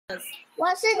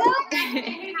What's it?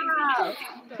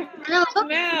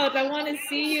 Mouth, I want to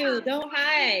see you. Don't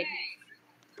hide.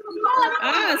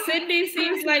 Ah, Cindy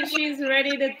seems like she's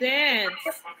ready to dance.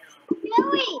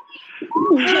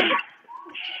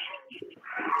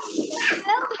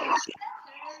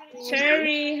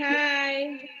 Cherry,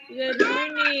 hi. Good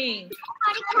morning.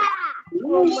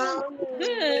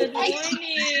 Good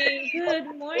morning. Good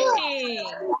morning.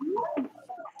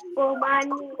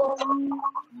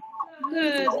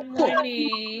 Good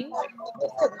morning.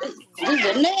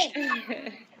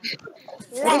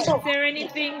 Is there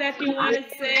anything that you want to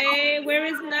say? Where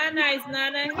is Nana? Is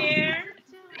Nana here?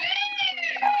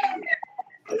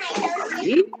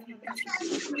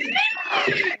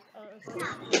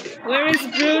 Where is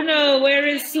Bruno? Where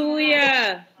is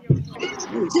Suya?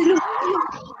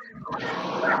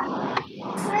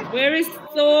 Where is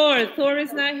Thor? Thor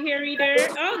is not here either.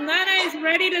 Oh, Nana is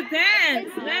ready to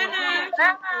dance. Nana,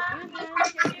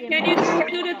 can you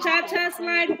do the cha-cha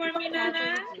slide for me,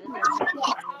 Nana?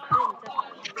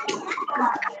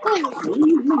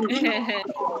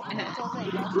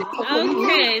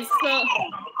 Okay, so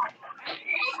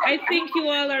I think you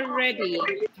all are ready.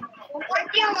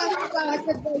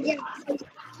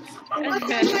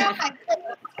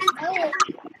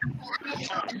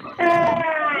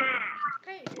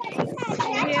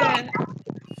 Yeah.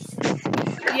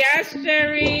 Yes,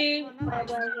 Sherry.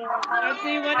 What do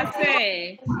you want to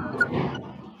say?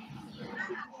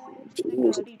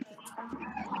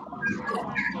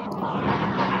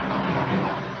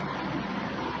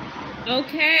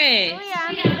 Okay.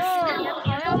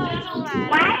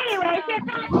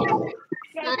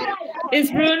 Is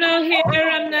Bruno here?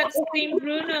 I'm not seeing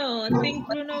Bruno. I think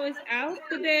Bruno is out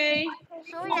today.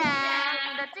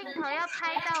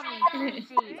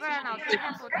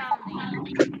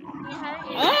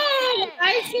 Oh,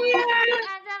 I see you.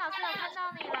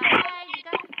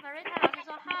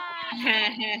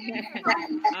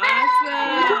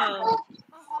 Awesome.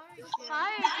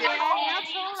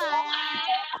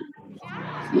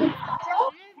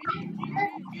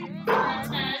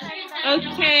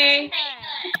 Okay.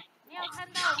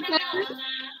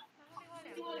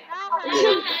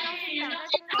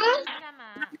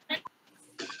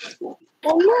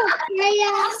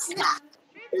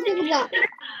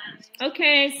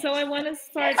 Okay, so I want to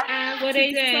start with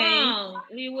a song.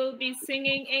 We will be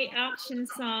singing a action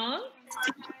song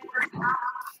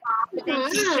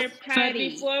from Teacher Patty.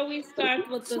 But before we start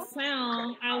with the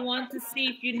song, I want to see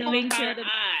if you know how to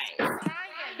eyes.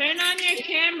 Turn on your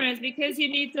cameras because you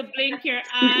need to blink your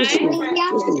eyes.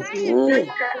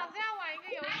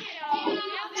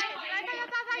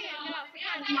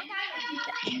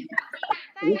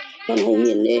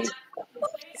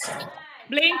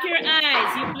 Blink your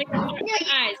eyes. You blink your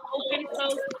eyes. Open,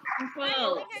 close, open,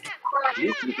 close.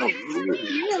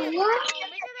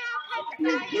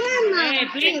 Hey,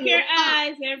 blink your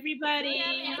eyes, everybody.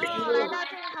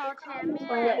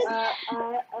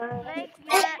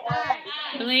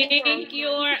 Blink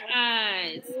your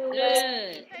eyes.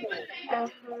 Good.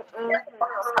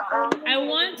 I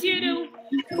want you to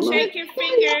check your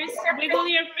fingers. Wiggle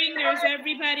your fingers,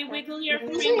 everybody. Wiggle your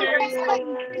fingers.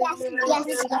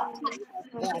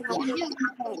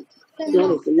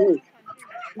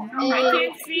 I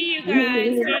can't see you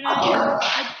guys.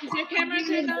 Is your camera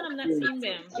turned on? I'm not seeing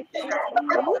them.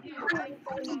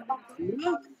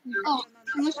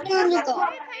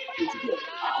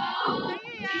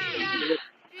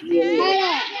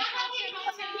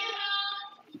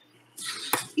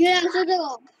 Yes,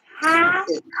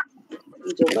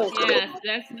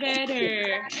 that's better.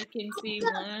 I can see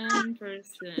one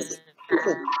person.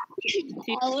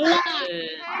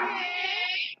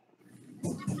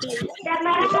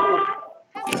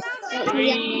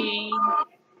 Three.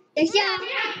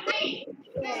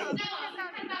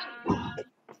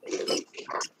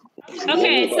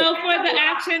 Okay, so for the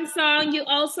action song, you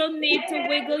also need to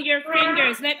wiggle your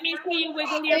fingers. Let me see you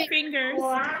wiggle your fingers.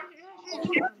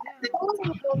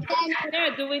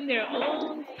 They're doing their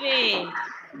own thing.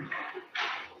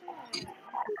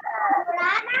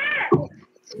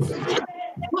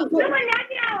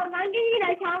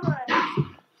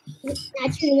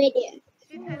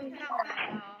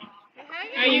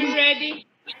 Are you ready?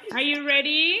 Are you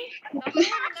ready?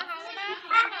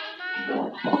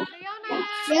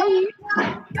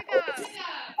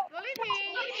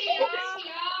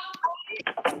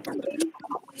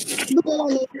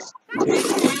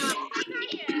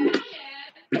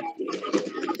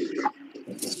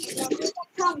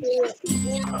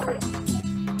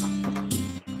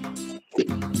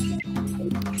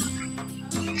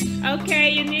 Okay,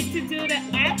 you need to do the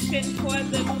action for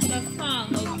the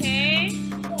song, okay?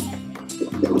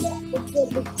 You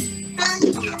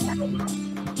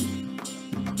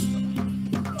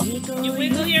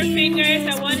wiggle your fingers.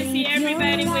 I want to see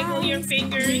everybody wiggle your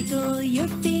fingers. Wiggle your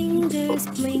fingers,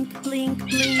 blink, blink,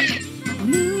 blink.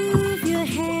 Move your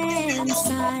hands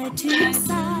side to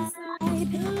side.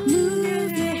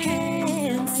 Move your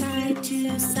hands side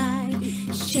to side.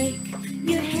 Shake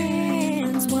your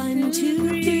hands, 1,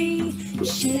 2, 3.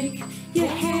 Shake your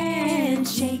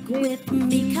hands, shake with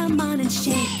me. Come on and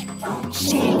shake,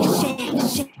 shake, shake,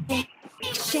 shake,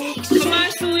 shake. Come on,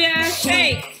 Suya,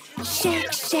 shake.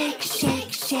 Shake, shake,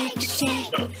 shake, shake,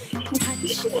 shake.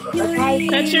 Touch your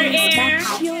Touch your ears, ear.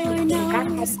 touch your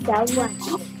nose, touch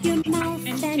your mouth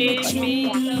and your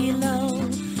chin below.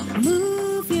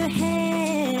 Move your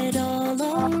head all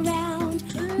around.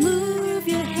 Move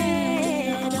your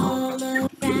head all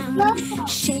around.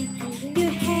 Shake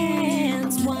your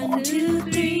hands, 1, 2,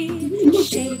 3.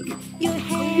 Shake your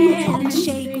hands,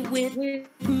 shake with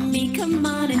me. Come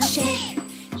on and shake.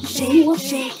 Shake,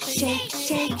 shake, shake,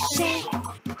 shake, shake.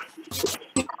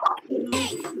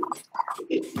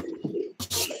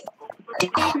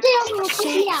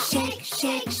 Shake, shake,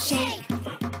 shake, shake.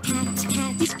 Pat,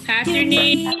 pat, Pat your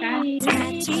knee. pat,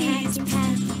 pat, pat,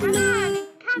 pat.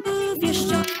 Move your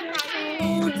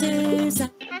shoulders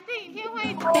up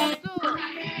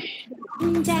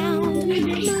and down.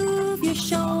 Move your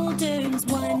shoulders,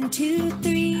 1, 2,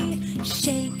 3.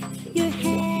 Shake your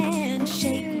hand,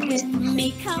 shake with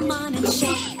me. Come on and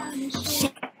shake.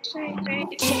 Shake,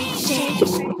 shake, shake, shake,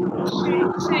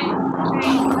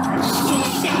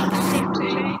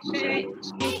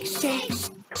 shake,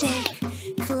 shake.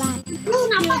 Clap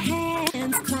your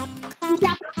hands, clap,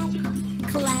 clap,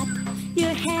 clap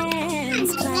your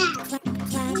hands, clap, clap,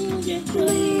 clap. Move your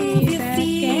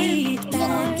feet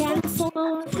back and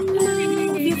forth.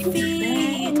 Move your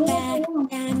feet back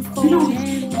and forth.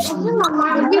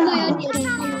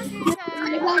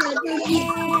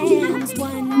 Hands,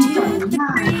 1, 2,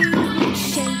 3.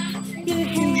 Shake your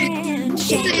hand,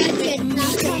 shake with me.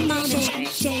 Come on, shake,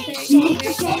 shake, shake, shake,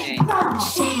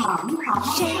 shake,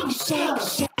 shake, shake,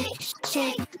 shake,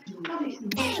 shake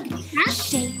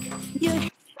your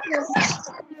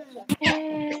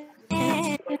hand.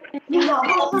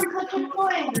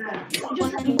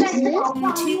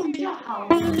 1, 2, 3.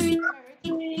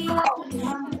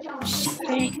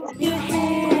 Shake your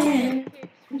hand,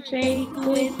 shake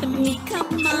with me.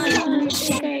 Come on,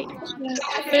 shake.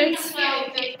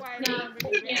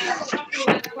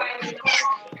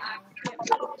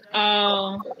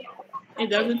 Oh, it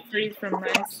doesn't freeze from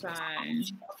my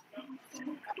side.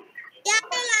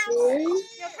 有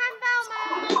看到吗？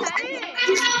彩玉，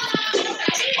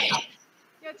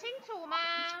有清楚吗？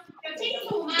不清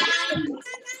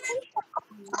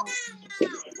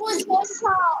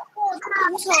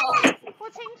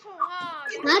楚哈。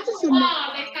那是什么？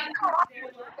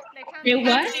 You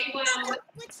what?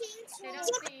 不清楚。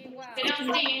 They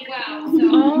don't see you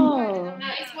well. Oh.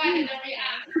 It's why they don't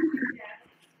react.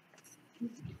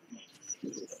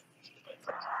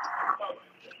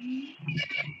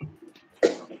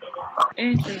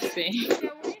 Interesting.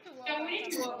 Yeah, we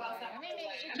need to work on that. I mean,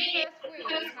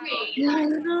 it's great. I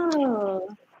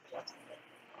know.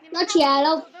 那起来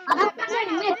了，本来让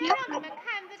你们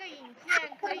看这个影片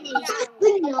可以下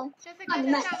午，就是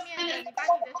跟着上面的，你把你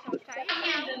的手甩一甩，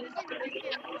或者是你的点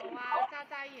头啊、眨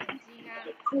眨眼睛啊。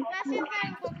那现在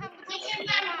如果看不清楚的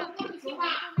话，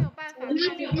我们就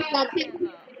没有办法看这个影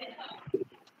片了。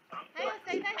还有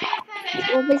谁在线上啊？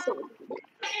我被手。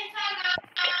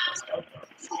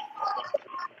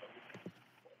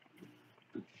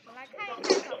我来看一下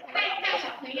小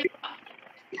朋友。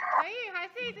陈宇还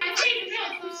是一直没有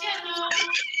出现哦。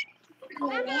妈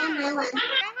妈，刚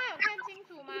刚有看清楚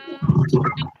吗？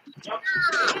有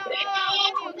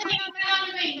看到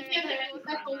那个影片在说什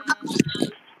么吗？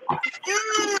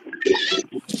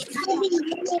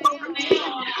没有。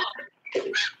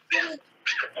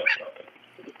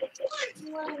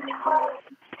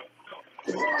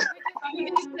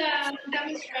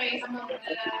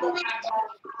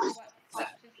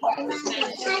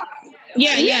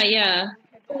Yeah.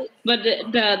 But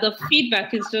the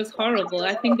feedback is just horrible.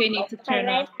 I think they need to turn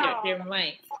off their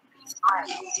mic.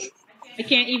 I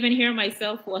can't even hear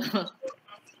myself well.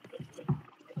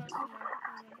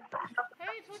 可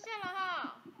以出现了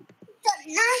哈。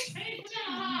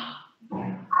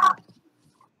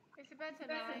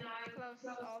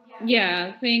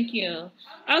Yeah, thank you.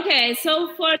 Okay,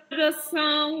 so for the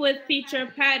song with Teacher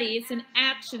Patty, it's an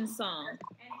action song.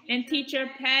 And Teacher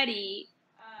Patty,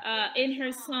 in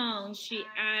her song, she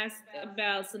asked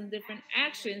about some different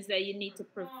actions that you need to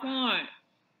perform.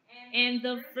 And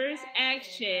the first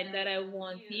action that I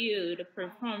want you to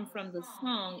perform from the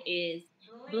song is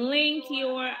blink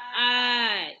your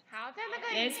eyes. 好，在那个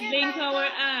Let's 影 blink 片当 our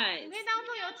中， eyes. 影片当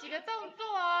中有几个动作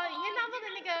哦。影片当中的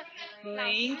那个老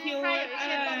Blink 师 your 他有一些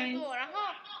动 eyes. 作，然后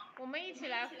我们一起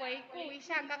来回顾一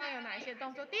下刚刚有哪一些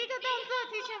动作。第一个动作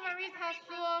 ，Teacher Marita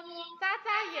说眨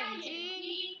眨眼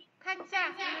睛，看一下，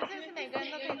你们是不是每个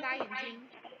人都可以眨眼睛？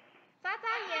眨眨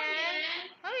眼，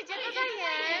何雨杰眨眨眼。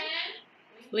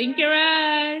Blink your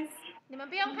eyes. 你们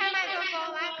不用开麦克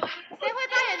风，来，谁会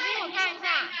眨眼睛？我看一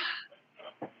下。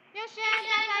佑轩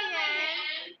眨眨眼。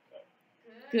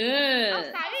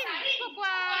Good. 傻玉过关，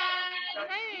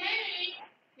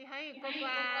李恒宇过关。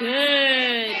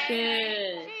Good,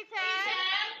 good. 许晨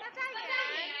眨眨眼。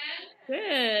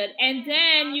Good. And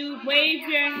then you wave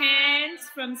your hands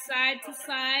from side to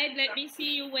side. Let me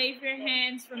see you wave your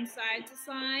hands from side to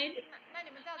side. 那你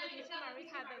们照着提示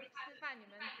Marita 的示范，你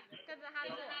们跟着她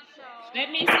做手。Let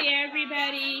me see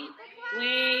everybody.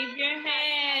 Wave your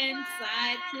hands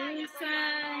side to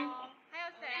side. 还有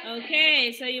谁？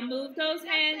 Okay, so you move those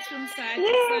hands from side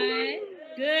to side.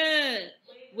 Good.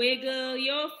 Wiggle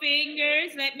your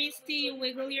fingers. Let me see you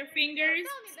wiggle your fingers.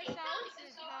 动你的手指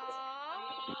头。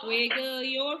 Wiggle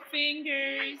your 许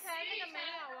fingers. 晨那个没有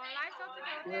哦，来手指头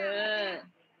这样。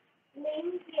 Good.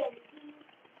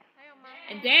 还有吗？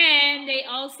 And then they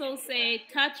also say,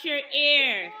 touch your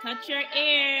ear. Touch your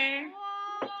ear.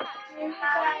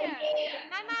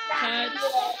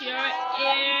 Touch your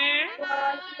ear.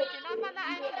 剪刀放在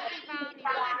安全的地方，你放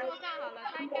在桌上好了，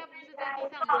它应该不是在地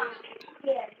上吧？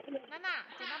娜娜，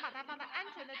剪刀把它放在安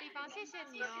全的地方，谢谢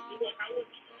你哦。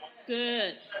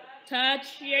 Good.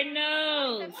 Touch your 你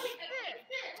nose. 的鼻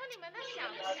子，摸你们的小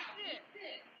鼻子。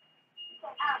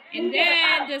 And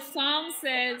then the song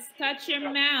says, touch your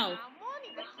mouth. 好，摸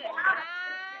你的嘴巴。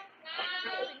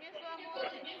歌里面说摸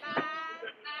嘴巴。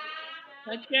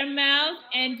 Touch your mouth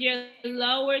and your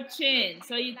lower chin.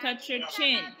 So you touch your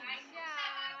chin.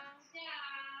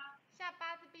 下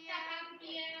巴这边。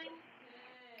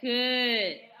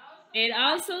 Good. It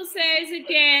also says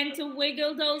again to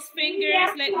wiggle those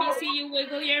fingers. Let me see you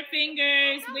wiggle your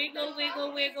fingers. Wiggle,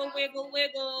 wiggle, wiggle, wiggle,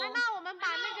 wiggle. 那我们把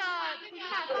那个平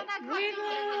板放在靠近你的眼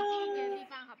睛一点的地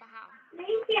方，好不好？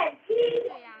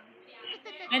对呀。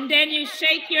 And then you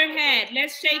shake your head.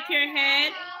 Let's shake your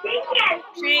head.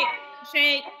 Shake,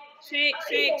 shake, shake,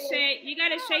 shake, shake. You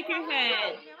gotta shake your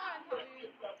head.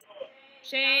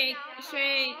 Shake,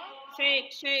 shake,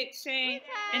 shake, shake, shake.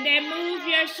 And then move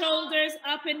your shoulders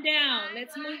up and down.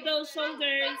 Let's move those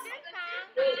shoulders.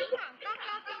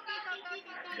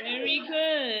 Very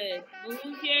good.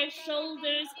 Move your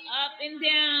shoulders up and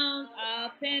down,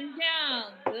 up and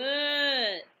down.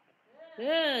 Good.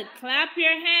 Good. Clap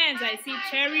your hands. I see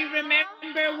Cherry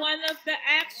remember one of the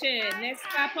action. Let's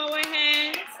clap our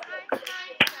hands.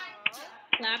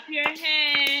 Clap your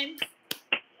hands.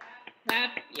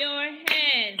 Clap your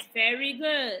hands. Very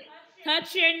good.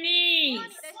 Touch your knees.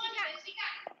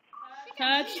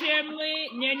 Touch your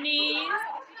knees.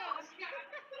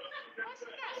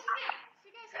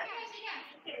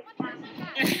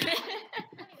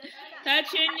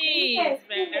 Touch your knees.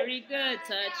 Very good.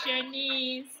 Touch your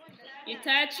knees. You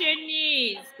touch your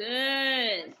knees.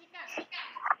 Good.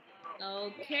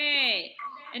 Okay.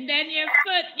 And then your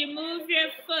foot. You move your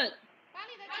foot.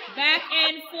 Back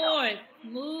and forth.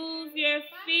 Move your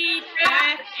feet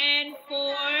back and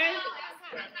forth.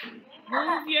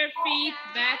 Move your feet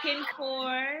back and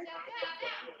forth.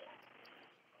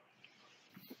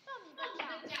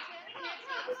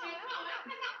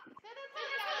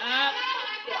 Up.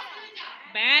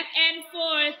 Back and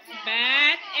forth.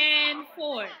 Back and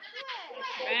forth.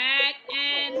 Back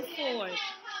and forth.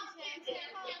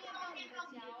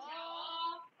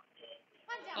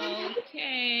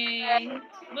 Okay.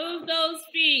 Move those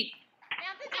feet.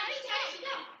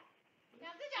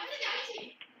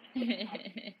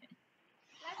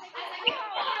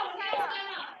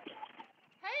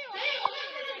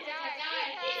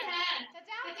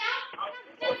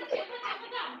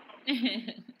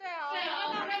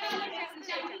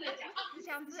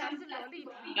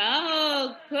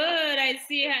 Oh, good. I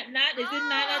see. Not is it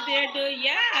Nana there too?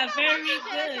 Yeah, very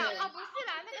good. 哦，不是啦，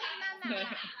那个是娜娜。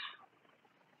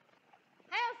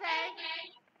还有谁？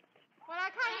我来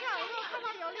看一下，我有看到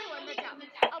刘丽文的脚。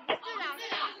哦，不是啦，是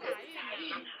傻玉。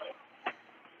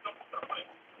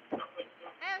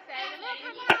还有谁？有没有看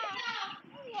到？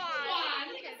哇，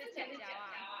这谁的脚脚啊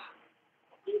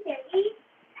？1.1。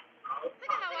这个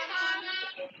好玩吗？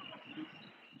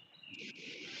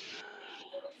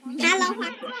 Hello，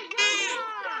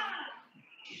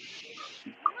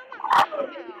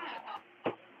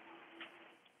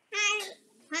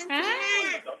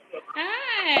 Hi.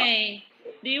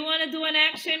 want to do an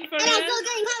action for 老师， us? 我给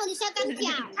你看我的小钢脚。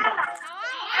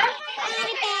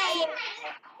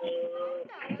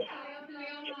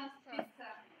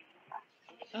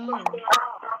Oh.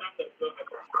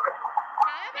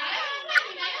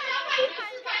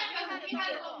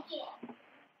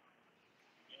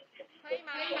 可以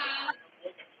吗？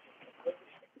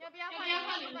要不要换一个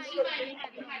示范一个很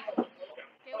厉害的动作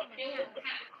给我们看？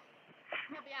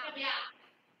要不要？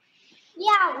要。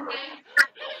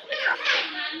太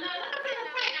难了，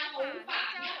太难我无法。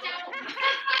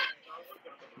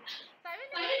小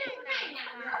玉，你太难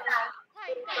了。换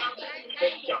一个你可以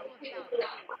做到的，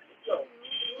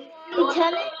比如说这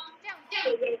样子。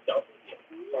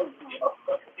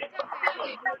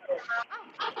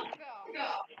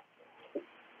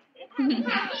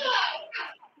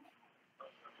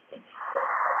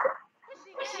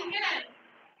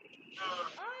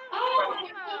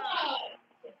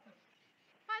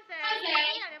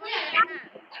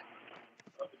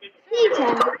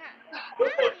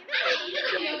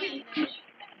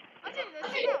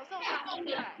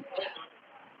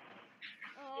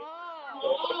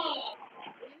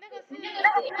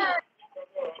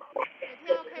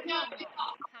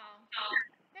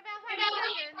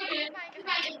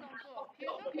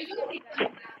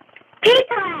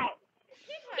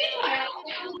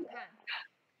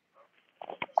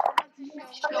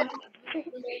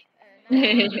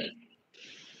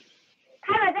他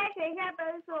们在学校都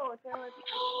是说我最会。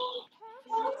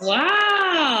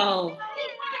Wow!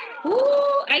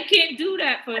 Ooh, I can't do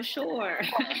that for sure.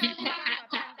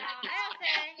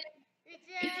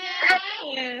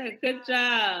 Yeah, good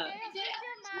job.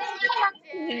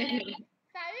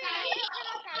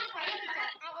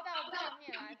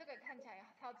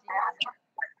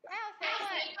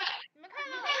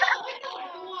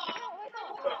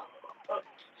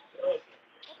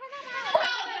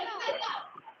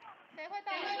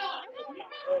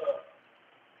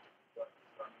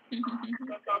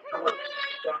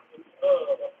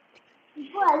 你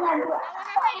过来看过。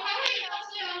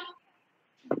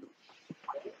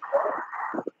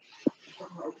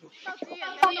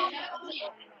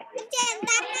很简单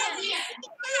的，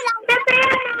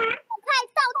看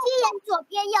倒计眼左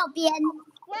边右边。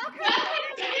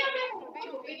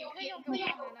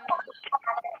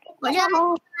我就红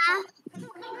啊。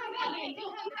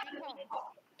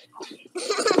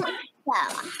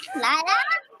来啦！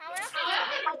老师，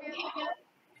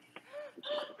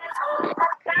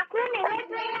你会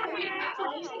这样吗？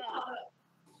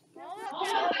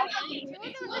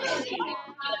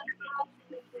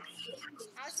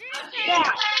好，今天有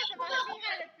什么厉害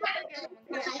的姿势给我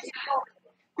们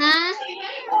看？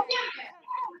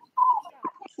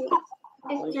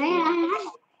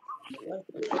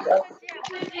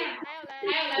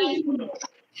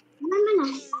慢慢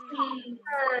来。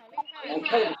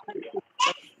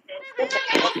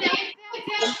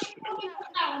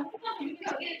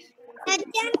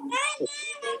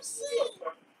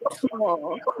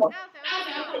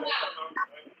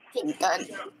平等，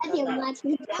而且我们挺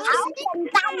好简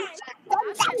单，都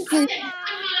这样子。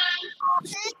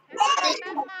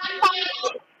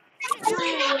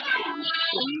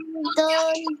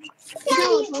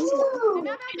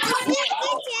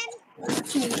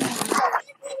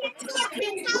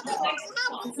你看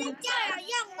我同学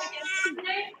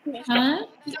，Huh?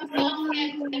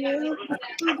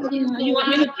 You want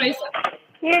me to play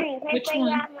which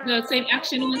one? The same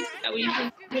action one that we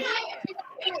did?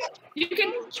 You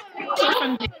can choose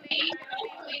from there.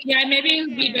 Yeah, maybe it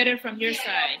would be better from your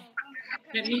side.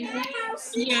 Let me,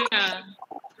 yeah.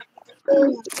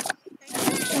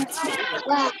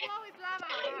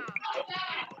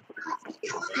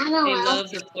 They love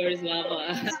the floor is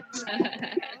lava.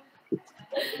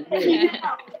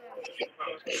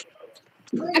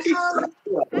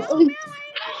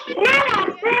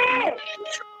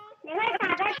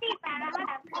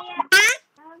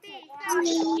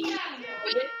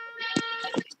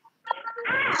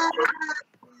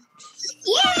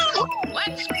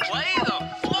 Let's play the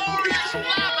floor is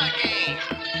lava game.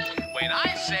 When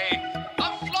I say the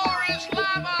floor is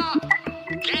lava,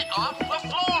 get off the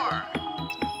floor.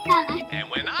 And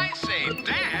when I say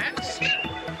dance,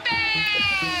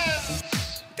 dance.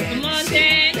 Come on,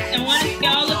 dance. I want to see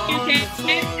all of you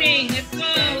dancing. Let's go.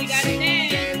 We got to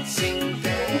dance.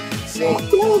 Very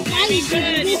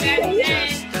good. You got to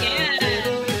dance. Yeah.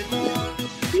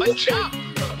 But jump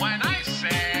when I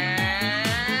say.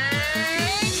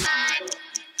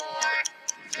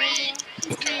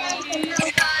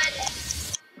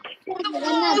 我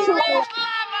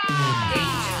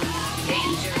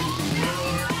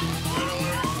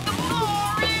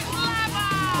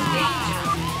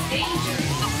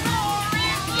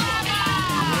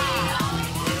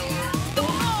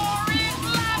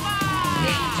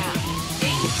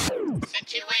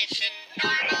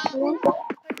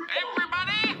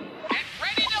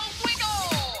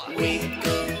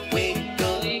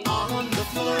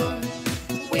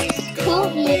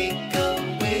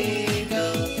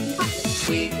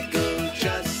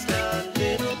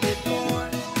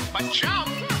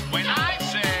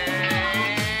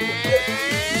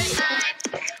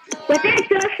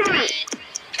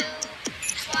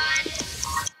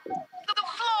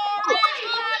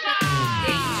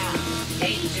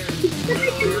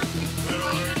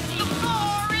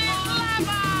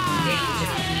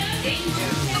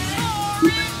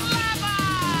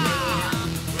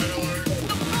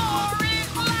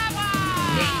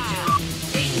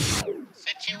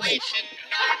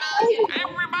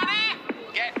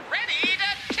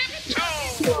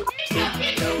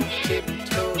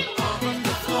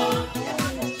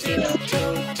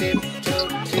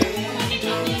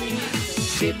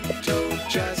tiptoe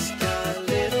just a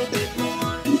little bit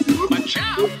more. But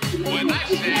jump when I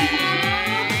say.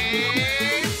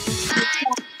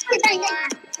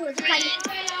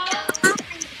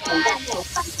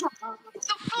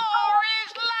 The floor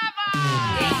is lava!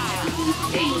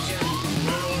 Danger!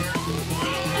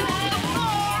 The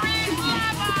floor is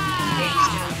lava!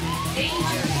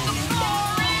 Danger! The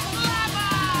floor is lava!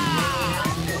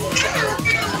 The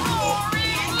floor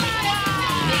is lava!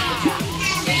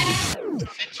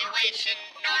 Situation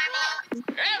normal.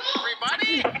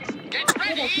 Everybody, get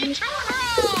ready to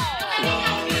crawl!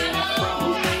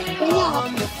 Crawling on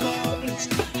the floor.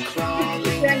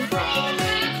 Crawling,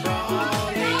 crawling,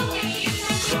 crawling.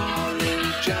 Crawling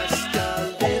just a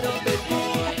little bit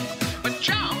more. But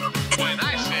jump when I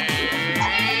say.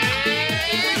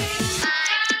 5,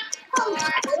 4,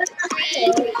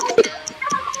 3, 2,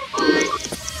 1.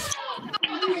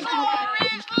 The floor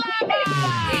is lava!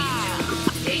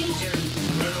 Danger!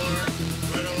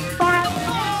 The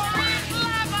floor is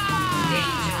lava!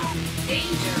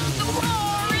 Danger! The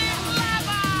floor is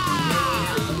lava!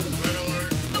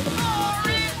 The floor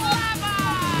is lava!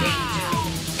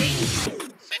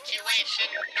 Situation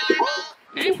normal.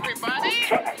 Everybody,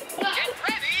 get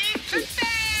ready to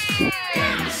dance!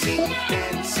 Dancing,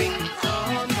 dancing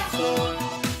on the floor.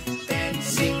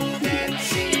 Dancing,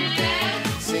 dancing,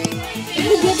 dancing.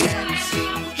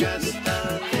 Dancing just a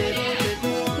little bit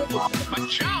more. But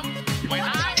jump when I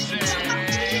say.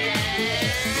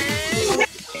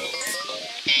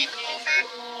 Game over.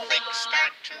 Click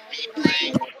start to replay.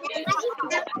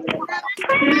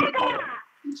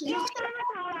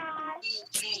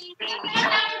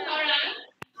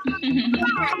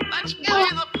 Let's play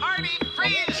the party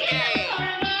freeze game.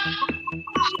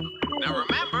 Now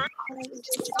remember.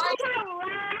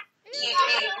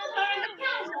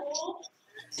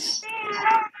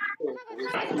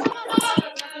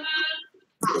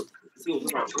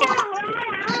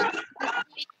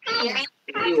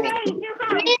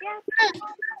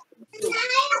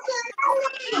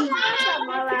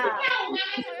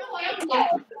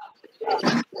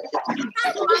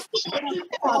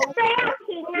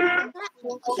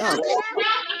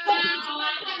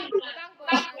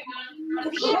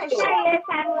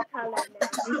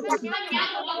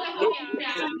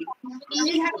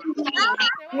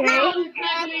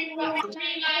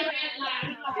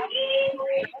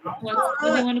 What do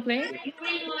you want to play?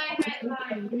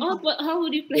 Oh, but how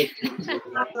would you play?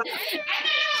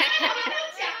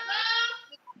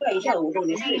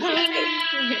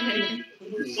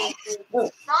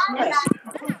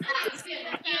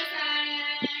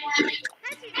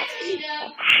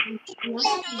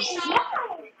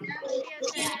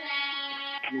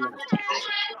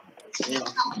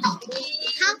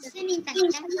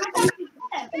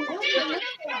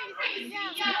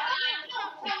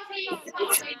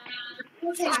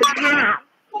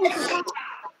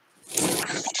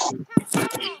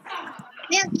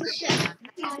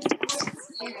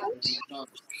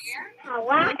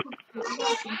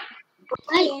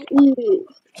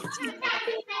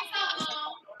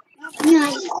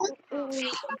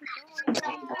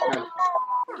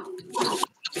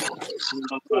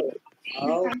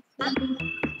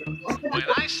 When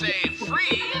I say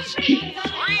freeze,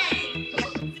 freeze.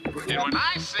 And when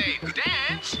I say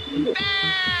dance,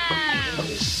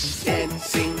 dance.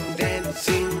 Dancing,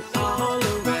 dancing all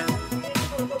around.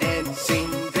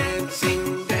 Dancing,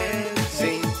 dancing,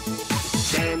 dancing.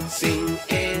 Dancing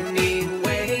any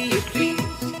way you please.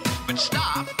 But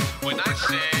stop when I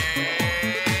say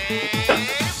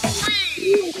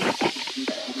freeze.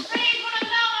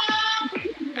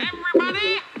 Everybody,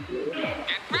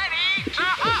 get ready to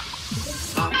hop.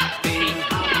 Hopping,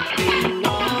 hopping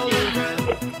all around.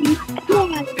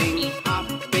 Hopping,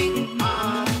 hopping,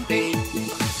 hopping.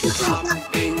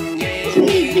 Hopping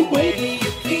any way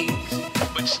you please.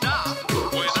 But stop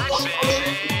when I say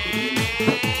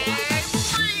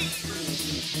freeze.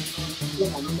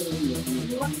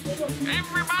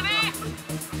 Everybody,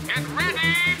 get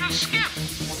ready to skip.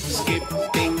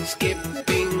 Skipping,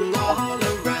 skipping all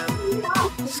around.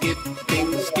 Skipping,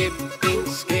 skipping,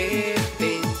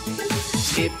 skipping.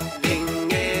 Skipping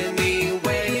any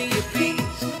way you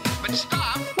please. But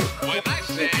stop when I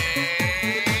say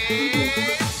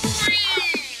freeze.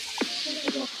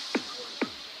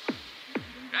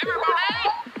 Everybody,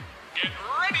 get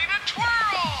ready to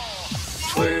twirl.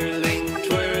 Twirling,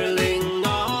 twirling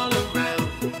all around.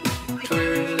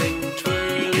 Twirling,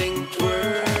 twirling,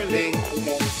 twirling.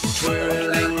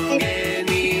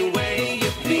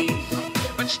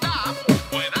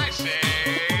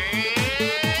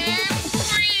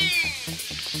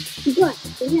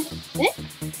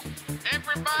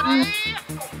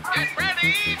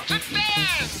 to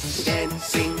dance.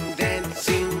 Dancing,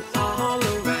 dancing all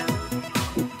around.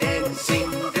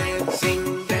 Dancing,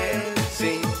 dancing,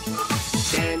 dancing.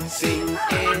 Dancing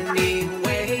any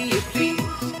way you please.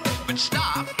 But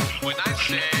stop when I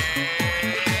say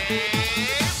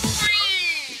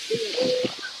freeze.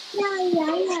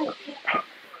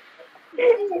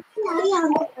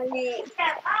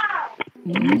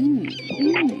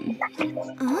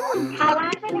 好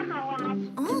玩，非常好玩。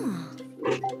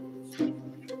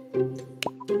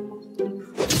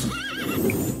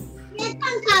别看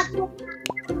卡通。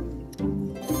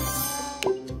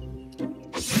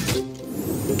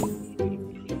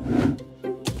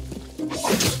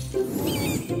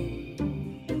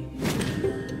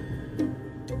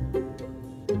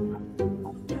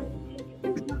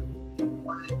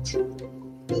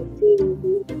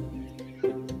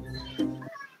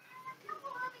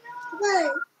对，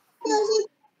就是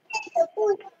这个故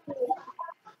事。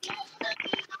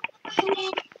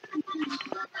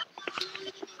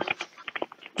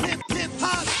Hip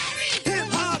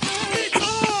hop, it's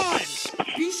on!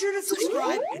 Be sure to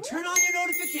subscribe and turn on your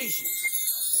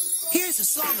notifications. Here's a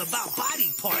song about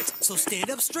body parts, so stand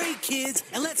up straight, kids,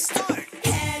 and let's start.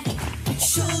 Head,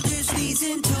 shoulders, knees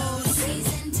and toes.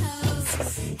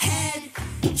 Head,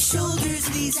 shoulders,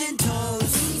 knees and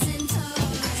toes.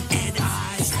 And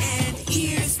eyes and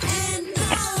ears and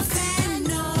mouth and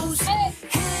nose.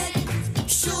 Head,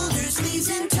 shoulders, knees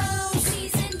and toes.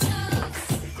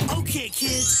 Okay,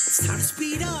 kids, it's time to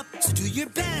speed up, so do your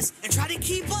best and try to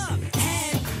keep up.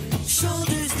 Head,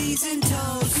 shoulders, knees and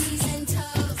toes.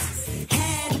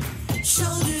 Head,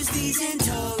 shoulders, knees and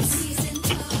toes.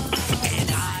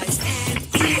 And eyes and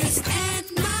ears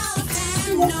and mouth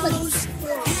and nose.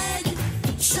 Head,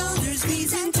 shoulders,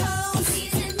 knees and toes.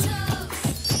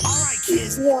 All right,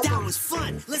 kids, that was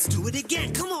fun. Let's do it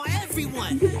again. Come on,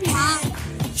 everyone. Head,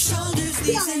 shoulders,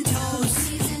 knees and toes.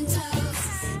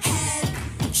 Head,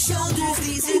 shoulders,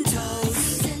 knees and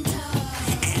toes.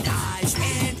 And eyes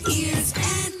and ears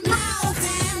and mouth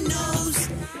and nose.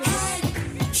 Head,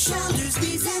 shoulders,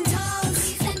 knees and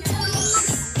toes.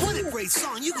 What a great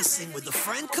song. You can sing with a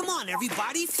friend. Come on,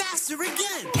 everybody. Faster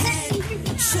again. Head,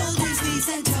 shoulders, knees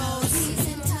and toes.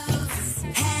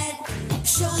 Head,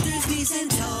 shoulders, knees and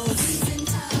toes.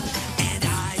 And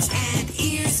eyes and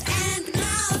ears and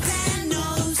mouth and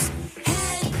nose.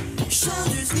 Head,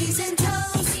 shoulders, knees and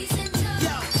toes.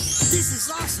 Yo, this is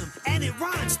awesome. And it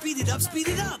rhymes. Speed it up, speed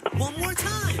it up. One more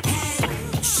time. Head,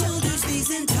 shoulders, knees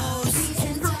and toes.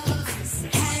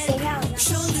 Head,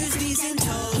 shoulders, knees and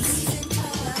toes.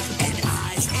 And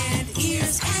eyes and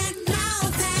ears and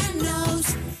mouth and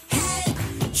nose. Head,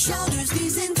 shoulders,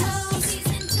 knees and toes.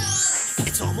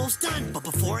 It's almost done, but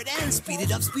before it ends, speed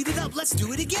it up, let's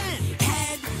do it again.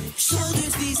 Head,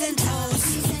 shoulders, knees and toes.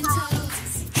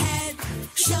 Head,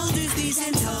 shoulders, knees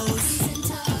and toes.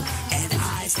 And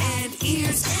eyes and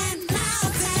ears and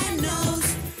mouth and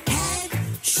nose. Head,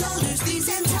 shoulders, knees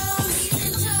and toes.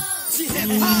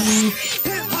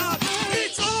 Hip hop,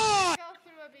 it's on! Go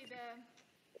through a bit the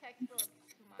textbook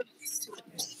too much.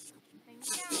 等一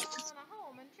下哦，然后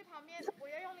我们去旁边，我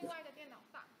要用另外一个电脑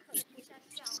上课，等一下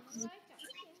下，我们来讲一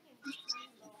点点就可以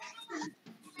喽。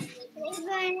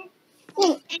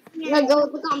那个我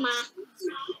不干嘛？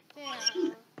对啊。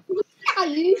大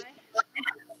鱼。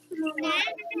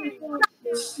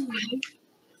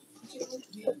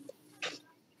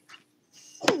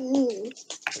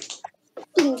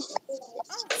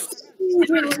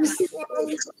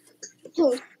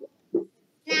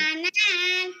奶奶，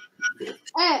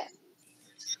哎，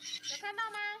有看到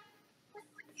吗？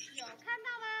有看到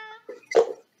吗？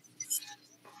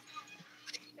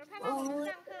有看到我们上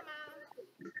课吗？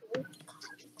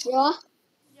有。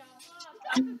有哦，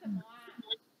这是什么啊？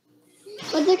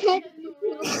我在看。当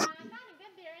你跟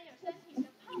别人有身体的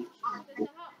碰触的时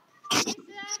候，其实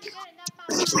啊，你跟人家抱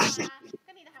抱啊，跟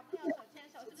你的好朋友手牵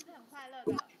手，是不是很快乐的？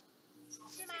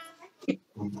是吗？有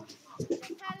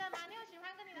快乐吗？你有喜欢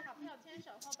跟你的好朋友牵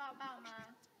手或抱抱吗？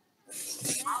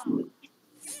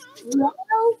有没有？有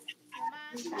吗？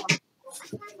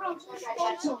我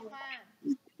喜欢。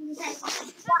那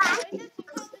有一些情况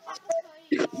之下不可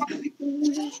以哦。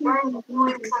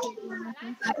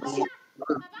爸爸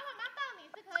妈妈抱你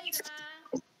是可以的吗？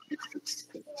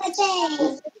在这。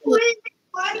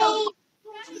跟你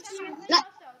的好朋友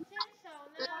手牵手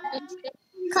呢？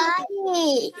可以。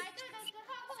排队的时候，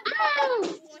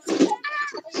我先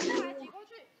来挤过去，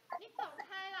你走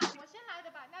开啦，我先来的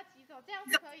把人家挤走，这样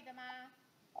是可以的吗？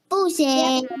不行。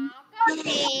好，跟你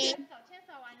牵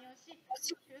手玩游戏，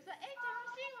比如说，哎，小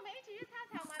红心，我们一起去操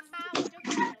场玩吧，我就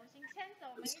跟小红心牵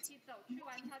手，我们一起走去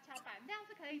玩跷跷板，这样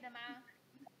是可以的吗？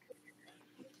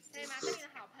可以吗？跟你的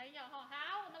好朋友哈。好，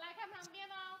我们来看旁边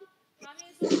哦。旁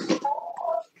边说，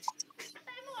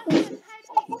对陌生人拍屁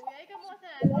股，有一个陌生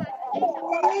人过来说：“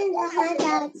哎，小朋友，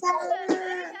小弟，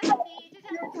就这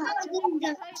样子拍屁股，可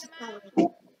以的吗？”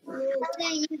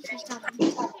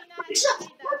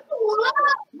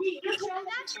人家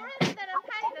不认识的人拍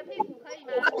你的屁股可以吗？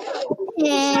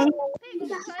屁股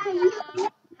是可以的哦。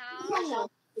好，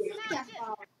那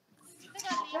这个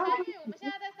李涵玉，我们现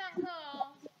在在上课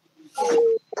哦。好，老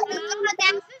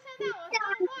师称赞我说：“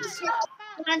哇，你好棒！”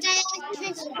我们再要去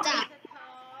洗澡。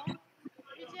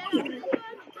雨杰老师说：“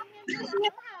你今天做的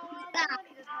很好哦，摸摸你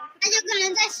的头。”那就可能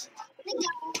在那个。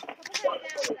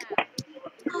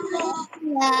可不可以这样子啊？对，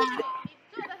你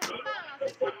做的很棒，老师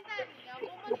称赞你哦，摸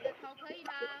摸你的头可以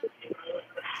吗？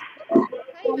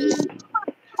可以吗？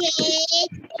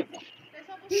谁说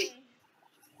不行？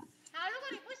好，如果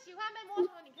你不喜欢被摸头，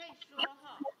你可以说哈，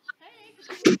可以一直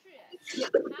出去。好，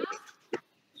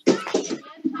帮演员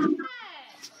捶背。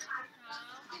好，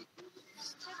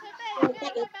捶背，有没有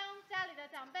会帮家里的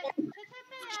长辈捶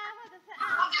背啊，或者是按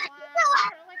摩啊？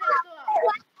有人会这样做？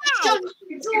就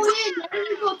注意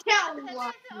不跳舞啊！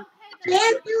连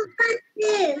珠班是。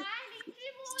来，邻居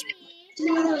摸你，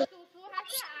叔叔还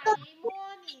是阿姨摸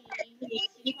你，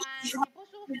你不喜欢，你不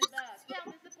舒服的，这样子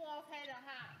是不 OK 的哈。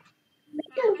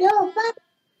就给我放是。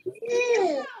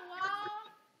跳舞哦，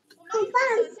我们手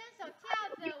牵手跳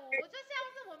着舞，就像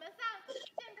是我们上健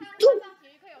康课、上体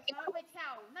育课，有时候会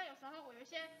跳舞，那有时候我有一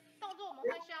些动作我们会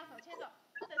需要手牵手，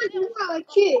或者是用手勾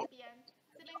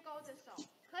这边勾着手，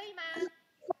可以吗？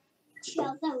跳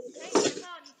上舞。可以的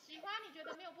哦，你喜欢，你觉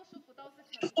得没有不舒服都是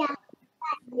可以的。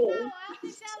那我要睡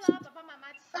觉了，爸爸妈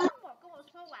妈亲我，跟我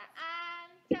说晚安，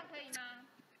这样可以吗？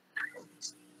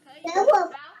可以。好，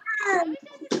有一些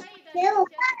是可以的，有一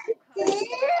些是不可以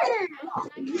的。好，我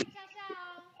们来看一下下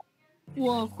哦。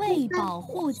我会保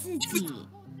护自己。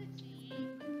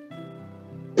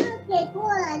给过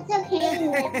了，这可以。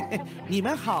你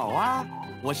们好啊，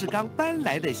我是刚搬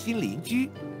来的新邻居，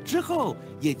之后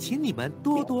也请你们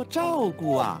多多照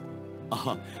顾啊。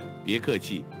啊，别客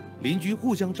气，邻居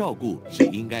互相照顾是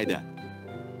应该的。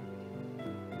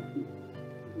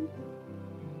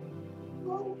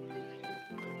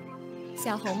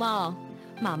小红帽，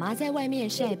妈妈在外面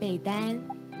晒被单，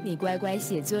你乖乖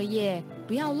写作业，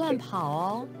不要乱跑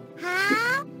哦。好。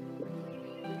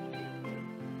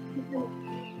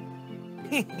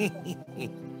嘿嘿嘿嘿。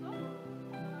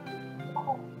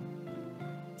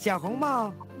小红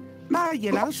帽，大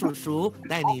野狼叔叔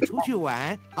带你出去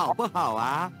玩，好不好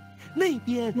啊？那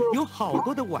边有好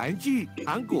多的玩具、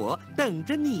糖果等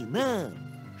着你呢。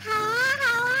好啊，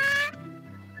好啊。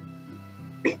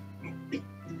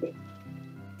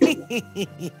嘿嘿嘿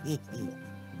嘿嘿。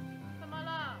怎么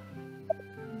了？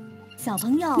小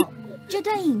朋友，这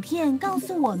段影片告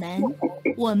诉我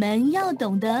们要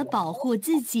懂得保护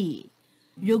自己。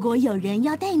如果有人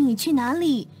要带你去哪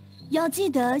里，要记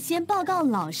得先报告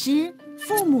老师、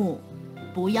父母，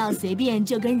不要随便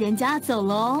就跟人家走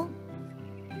喽。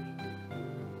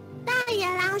大野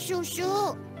狼叔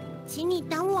叔，请你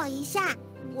等我一下，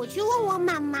我去问我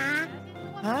妈妈。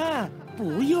啊，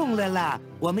不用了啦，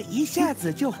我们一下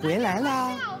子就回来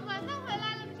啦。我马上回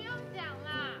来了，不用讲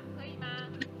啦，可以吗？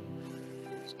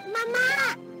妈妈，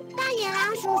大野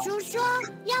狼叔叔说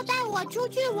要带我出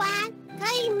去玩，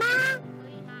可以吗？可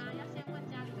以吗？要先问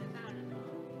家里的大人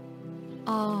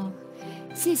哦。哦，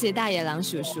谢谢大野狼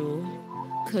叔叔。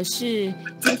可是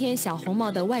今天小红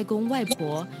帽的外公外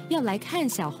婆要来看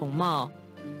小红帽，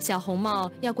小红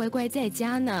帽要乖乖在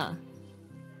家呢。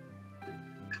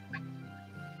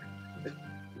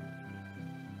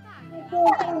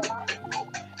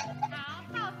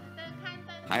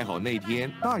还好那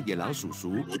天大野狼叔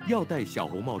叔要带小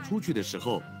红帽出去的时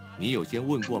候，你有先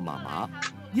问过妈妈，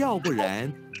要不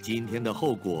然今天的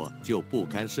后果就不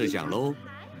堪设想喽。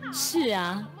是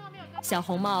啊，小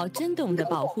红帽真懂得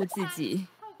保护自己。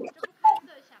后果就不堪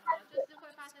设想了，就是会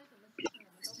发生什么事情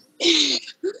我们都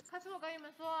不知道。可是我跟你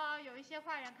们说哦，有一些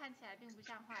坏人看起来并不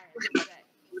像坏人，对不对？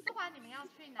不管你们要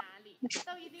去哪里，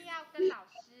都一定要跟老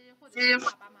师或者是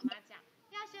爸爸妈妈讲，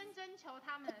要先征求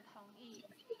他们的同意，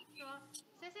说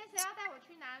谁谁谁要带我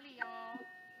去哪里哦，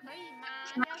可以吗？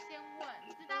要先问，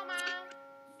知道吗？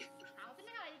好，这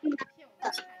边还有一个影片，我们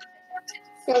来看一下。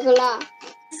这个了，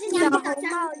小红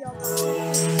帽有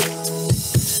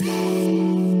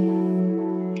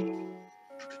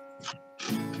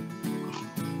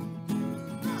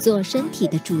做身体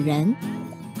的主人。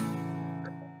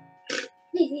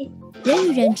人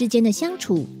与人之间的相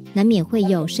处，难免会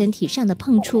有身体上的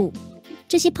碰触。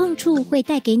这些碰触会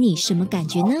带给你什么感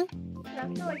觉呢？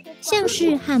像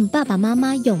是和爸爸妈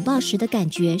妈拥抱时的感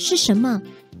觉是什么？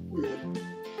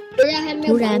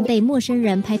突然被陌生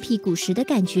人拍屁股时的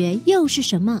感觉又是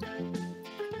什么？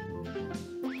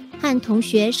和同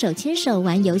学手牵手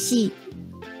玩游戏，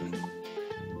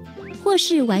或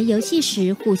是玩游戏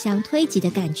时互相推挤的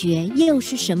感觉又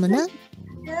是什么呢？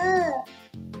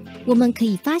我们可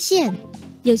以发现，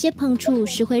有些碰触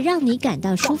是会让你感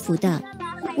到舒服的、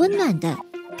温暖的、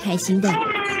开心的；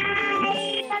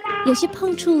有些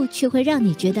碰触却会让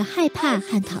你觉得害怕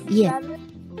和讨厌。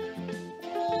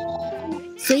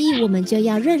所以，我们就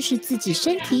要认识自己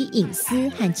身体隐私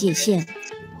和界限。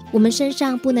我们身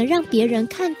上不能让别人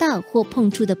看到或碰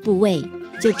触的部位，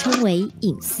就称为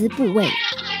隐私部位。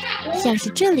像是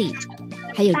这里，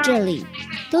还有这里，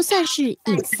都算是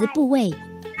隐私部位。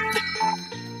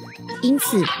因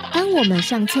此，当我们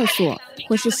上厕所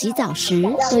或是洗澡时，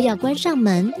都要关上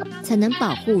门，才能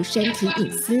保护身体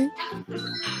隐私。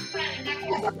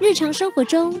日常生活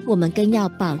中，我们更要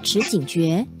保持警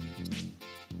觉。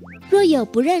若有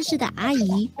不认识的阿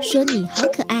姨说你好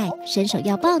可爱，伸手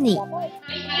要抱你；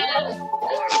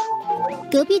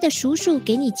隔壁的叔叔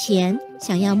给你钱，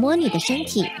想要摸你的身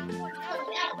体；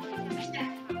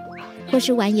或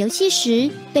是玩游戏时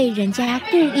被人家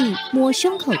故意摸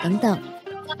胸口等等。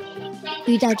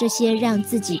遇到这些让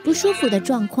自己不舒服的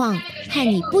状况和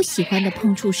你不喜欢的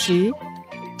碰触时，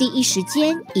第一时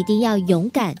间一定要勇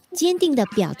敢、坚定地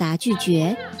表达拒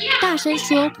绝，大声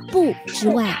说不之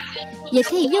外，也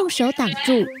可以用手挡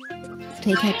住，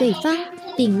推开对方，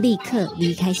并立刻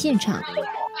离开现场，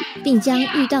并将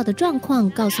遇到的状况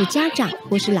告诉家长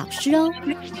或是老师哦。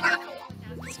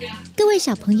各位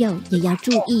小朋友也要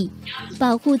注意，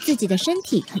保护自己的身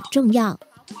体很重要，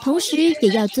同时也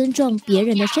要尊重别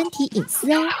人的身体隐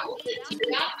私哦。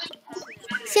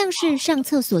像是上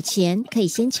厕所前可以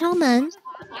先敲门，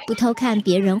不偷看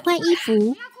别人换衣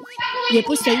服，也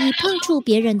不随意碰触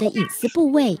别人的隐私部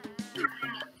位。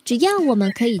只要我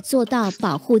们可以做到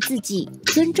保护自己、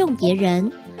尊重别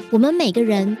人，我们每个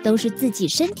人都是自己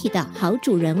身体的好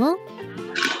主人哦。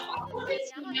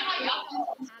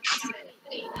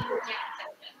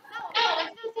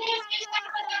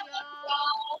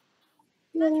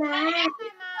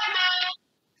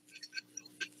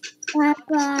爸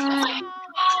爸，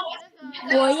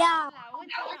我要。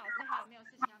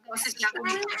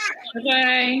拜拜。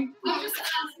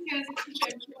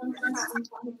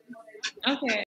OK。